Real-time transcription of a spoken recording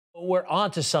we're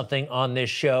on to something on this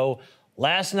show.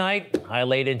 Last night, I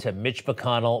laid into Mitch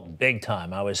McConnell big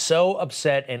time. I was so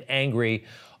upset and angry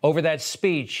over that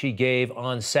speech he gave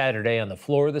on Saturday on the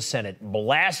floor of the Senate,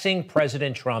 blasting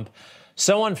President Trump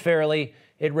so unfairly.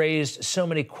 It raised so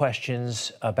many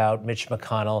questions about Mitch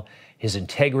McConnell, his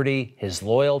integrity, his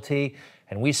loyalty,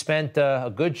 and we spent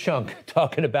a good chunk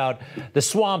talking about the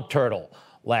swamp turtle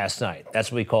last night.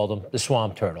 That's what we called him, the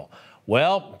swamp turtle.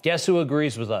 Well, guess who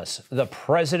agrees with us? The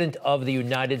President of the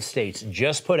United States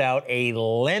just put out a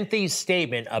lengthy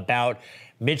statement about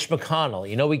Mitch McConnell.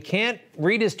 You know, we can't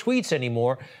read his tweets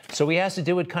anymore, so he has to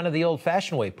do it kind of the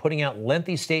old-fashioned way, putting out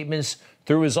lengthy statements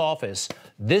through his office.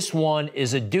 This one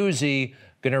is a doozy.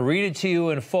 Going to read it to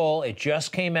you in full. It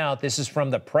just came out. This is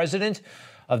from the President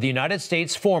of the United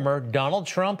States, former Donald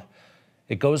Trump.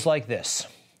 It goes like this.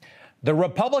 The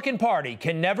Republican Party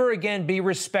can never again be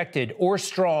respected or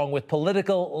strong with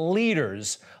political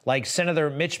leaders like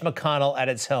Senator Mitch McConnell at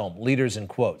its helm, leaders in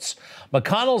quotes.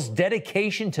 McConnell's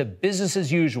dedication to business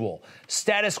as usual,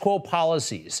 status quo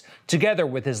policies, together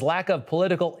with his lack of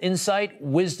political insight,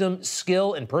 wisdom,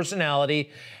 skill, and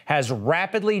personality, has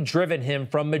rapidly driven him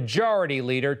from majority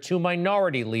leader to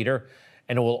minority leader,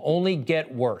 and it will only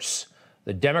get worse.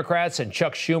 The Democrats and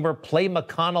Chuck Schumer play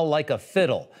McConnell like a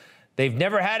fiddle. They've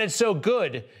never had it so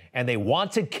good, and they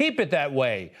want to keep it that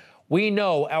way. We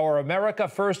know our America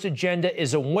First agenda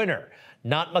is a winner,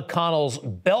 not McConnell's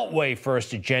Beltway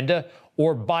First agenda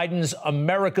or Biden's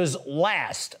America's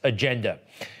Last agenda.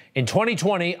 In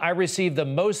 2020, I received the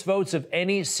most votes of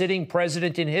any sitting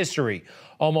president in history,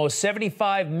 almost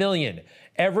 75 million.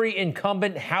 Every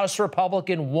incumbent House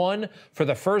Republican won for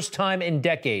the first time in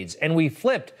decades, and we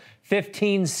flipped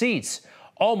 15 seats,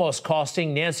 almost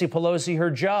costing Nancy Pelosi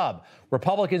her job.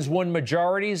 Republicans won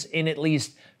majorities in at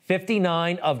least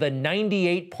 59 of the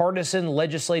 98 partisan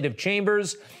legislative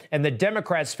chambers, and the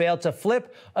Democrats failed to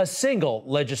flip a single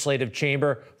legislative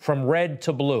chamber from red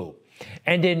to blue.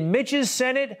 And in Mitch's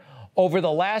Senate, over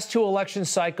the last two election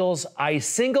cycles, I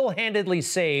single-handedly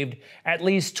saved at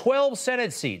least 12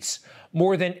 Senate seats,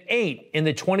 more than 8 in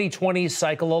the 2020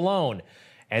 cycle alone.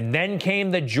 And then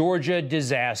came the Georgia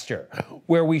disaster,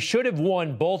 where we should have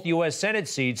won both U.S. Senate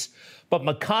seats, but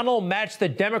McConnell matched the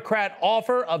Democrat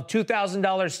offer of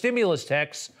 $2,000 stimulus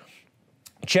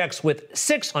checks with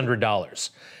 $600.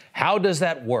 How does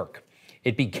that work?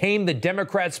 It became the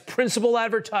Democrats' principal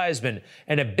advertisement,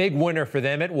 and a big winner for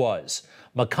them it was.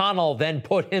 McConnell then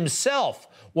put himself,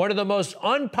 one of the most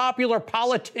unpopular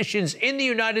politicians in the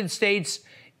United States,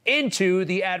 into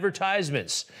the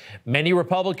advertisements. Many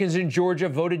Republicans in Georgia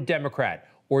voted Democrat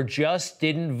or just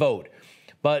didn't vote.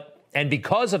 And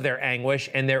because of their anguish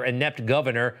and their inept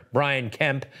governor, Brian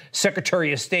Kemp,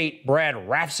 Secretary of State Brad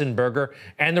Raffensperger,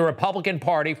 and the Republican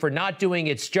Party for not doing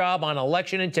its job on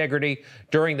election integrity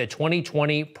during the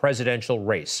 2020 presidential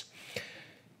race.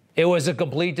 It was a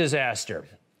complete disaster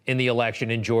in the election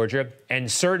in Georgia and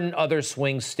certain other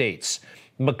swing states.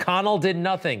 McConnell did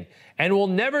nothing and will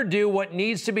never do what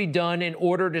needs to be done in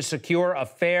order to secure a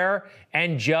fair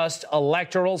and just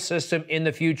electoral system in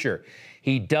the future.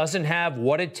 He doesn't have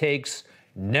what it takes,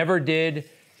 never did,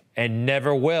 and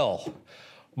never will.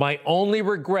 My only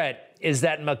regret is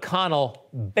that McConnell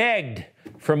begged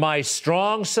for my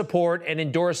strong support and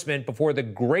endorsement before the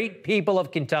great people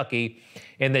of Kentucky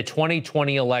in the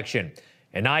 2020 election,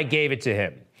 and I gave it to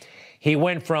him. He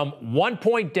went from 1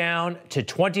 point down to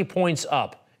 20 points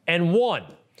up and won.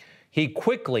 How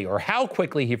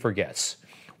quickly he forgets.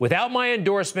 Without my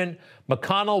endorsement,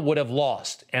 McConnell would have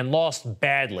lost, and lost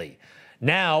badly.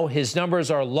 Now his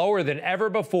numbers are lower than ever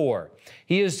before.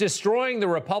 He is destroying the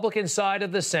Republican side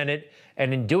of the Senate,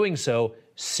 and in doing so,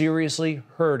 seriously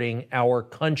hurting our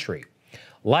country.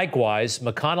 Likewise,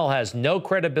 McConnell has no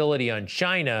credibility on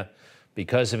China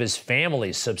because of his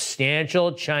family's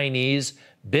substantial Chinese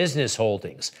business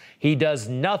holdings. He does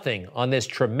nothing on this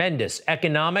tremendous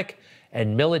economic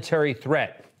and military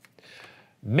threat.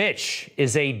 Mitch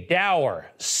is a dour,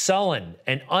 sullen,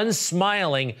 and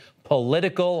unsmiling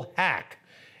political hack.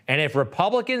 And if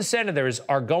Republican senators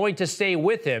are going to stay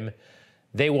with him,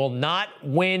 they will not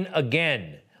win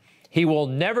again. He will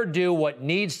never do what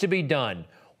needs to be done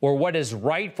or what is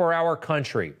right for our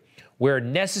country. Where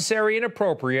necessary and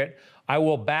appropriate, I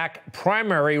will back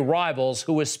primary rivals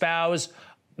who espouse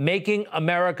making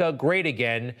America great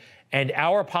again and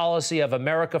our policy of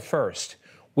America first.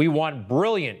 We want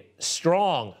brilliant,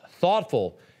 strong,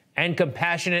 thoughtful, and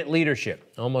compassionate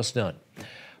leadership. Almost done.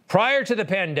 Prior to the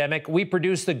pandemic, we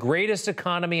produced the greatest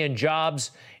economy and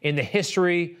jobs in the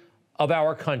history of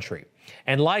our country.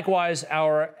 And likewise,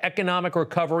 our economic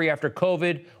recovery after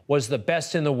COVID was the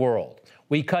best in the world.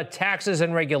 We cut taxes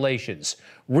and regulations,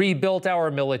 rebuilt our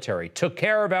military, took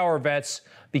care of our vets,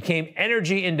 became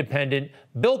energy independent,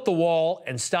 built the wall,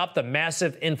 and stopped the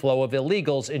massive inflow of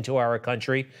illegals into our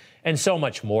country, and so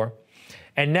much more.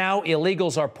 And now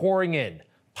illegals are pouring in.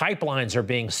 Pipelines are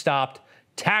being stopped.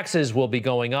 Taxes will be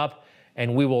going up,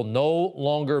 and we will no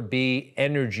longer be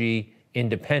energy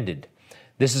independent.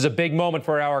 This is a big moment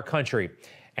for our country,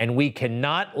 and we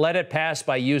cannot let it pass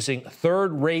by using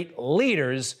third-rate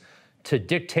leaders to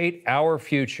dictate our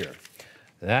future.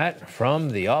 That from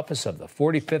the office of the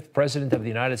 45th President of the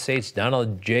United States,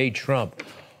 Donald J. Trump.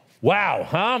 Wow,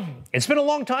 huh? It's been a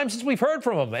long time since we've heard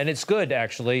from him, and it's good,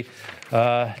 actually,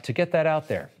 to get that out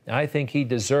there. I think he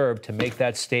deserved to make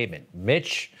that statement.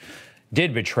 Mitch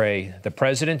did betray the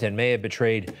president and may have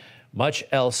betrayed much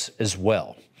else as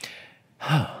well.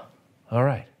 All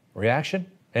right, reaction?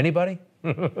 Anybody?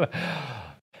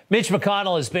 Mitch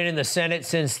McConnell has been in the Senate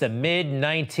since the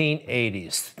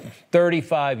mid-1980s,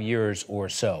 35 years or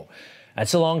so.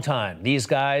 That's a long time. These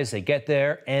guys, they get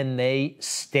there and they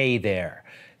stay there.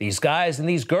 These guys and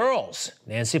these girls.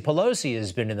 Nancy Pelosi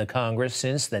has been in the Congress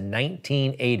since the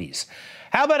 1980s.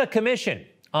 How about a commission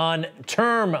on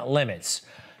term limits?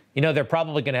 You know, they're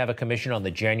probably going to have a commission on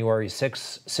the January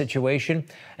 6th situation,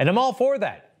 and I'm all for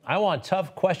that. I want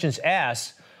tough questions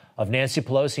asked of Nancy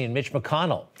Pelosi and Mitch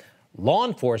McConnell. Law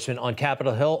enforcement on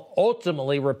Capitol Hill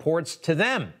ultimately reports to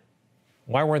them.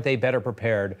 Why weren't they better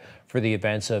prepared for the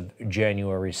events of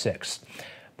January 6th?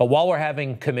 But while we're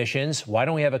having commissions, why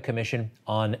don't we have a commission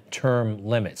on term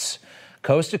limits?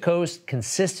 Coast to coast,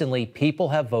 consistently, people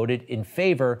have voted in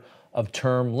favor of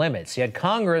term limits, yet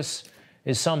Congress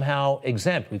is somehow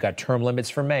exempt. We've got term limits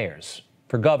for mayors,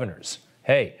 for governors.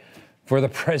 Hey, for the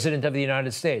President of the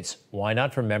United States, why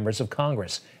not for members of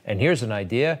Congress? And here's an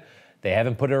idea. They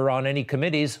haven't put her on any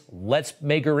committees. Let's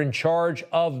make her in charge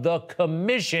of the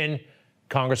commission,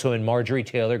 Congresswoman Marjorie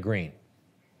Taylor Greene.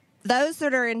 Those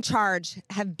that are in charge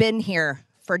have been here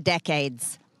for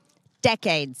decades.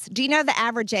 Decades. Do you know the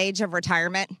average age of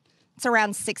retirement? It's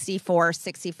around 64,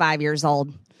 65 years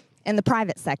old in the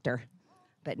private sector,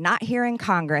 but not here in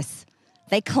Congress.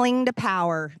 They cling to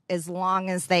power as long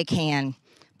as they can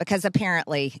because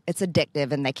apparently it's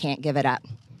addictive and they can't give it up.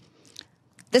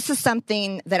 This is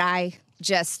something that I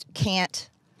just can't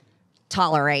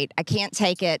tolerate. I can't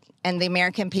take it, and the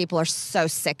American people are so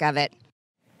sick of it.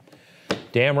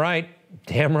 Damn right.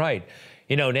 Damn right.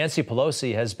 You know, Nancy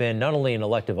Pelosi has been not only in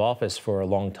elective office for a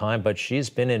long time, but she's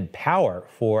been in power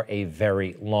for a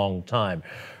very long time.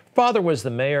 Her father was the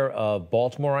mayor of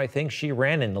Baltimore, I think. She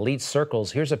ran in elite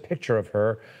circles. Here's a picture of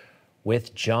her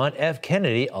with John F.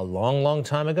 Kennedy a long, long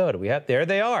time ago. Do we have? There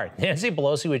they are. Nancy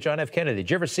Pelosi with John F. Kennedy.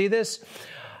 Did you ever see this?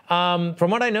 From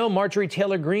what I know, Marjorie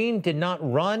Taylor Greene did not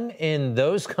run in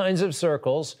those kinds of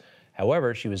circles.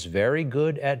 However, she was very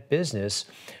good at business.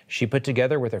 She put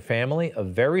together with her family a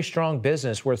very strong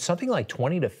business worth something like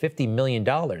 $20 to $50 million.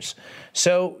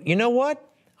 So, you know what?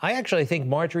 I actually think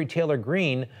Marjorie Taylor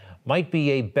Greene might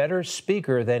be a better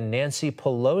speaker than Nancy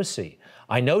Pelosi.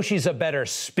 I know she's a better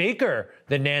speaker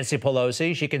than Nancy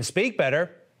Pelosi. She can speak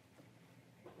better.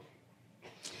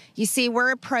 You see,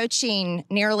 we're approaching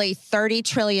nearly $30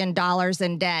 trillion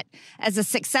in debt. As a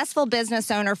successful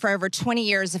business owner for over 20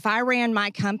 years, if I ran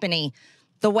my company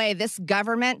the way this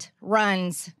government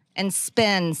runs and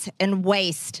spends and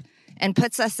wastes and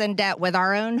puts us in debt with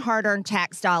our own hard-earned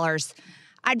tax dollars,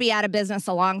 I'd be out of business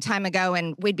a long time ago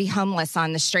and we'd be homeless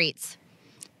on the streets.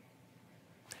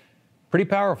 Pretty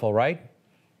powerful, right?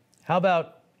 How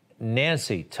about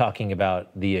Nancy talking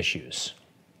about the issues?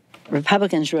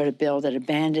 Republicans wrote a bill that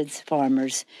abandons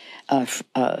farmers,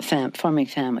 farming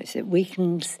families. It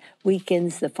weakens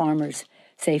the farmers'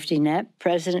 safety net.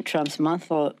 President Trump's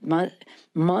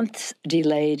months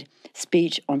delayed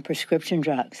speech on prescription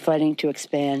drugs, fighting to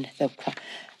expand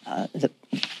the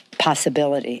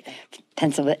possibility.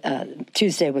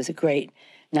 Tuesday was a great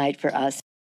night for us.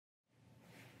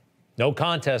 No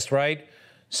contest, right?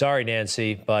 Sorry,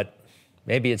 Nancy, but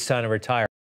maybe it's time to retire.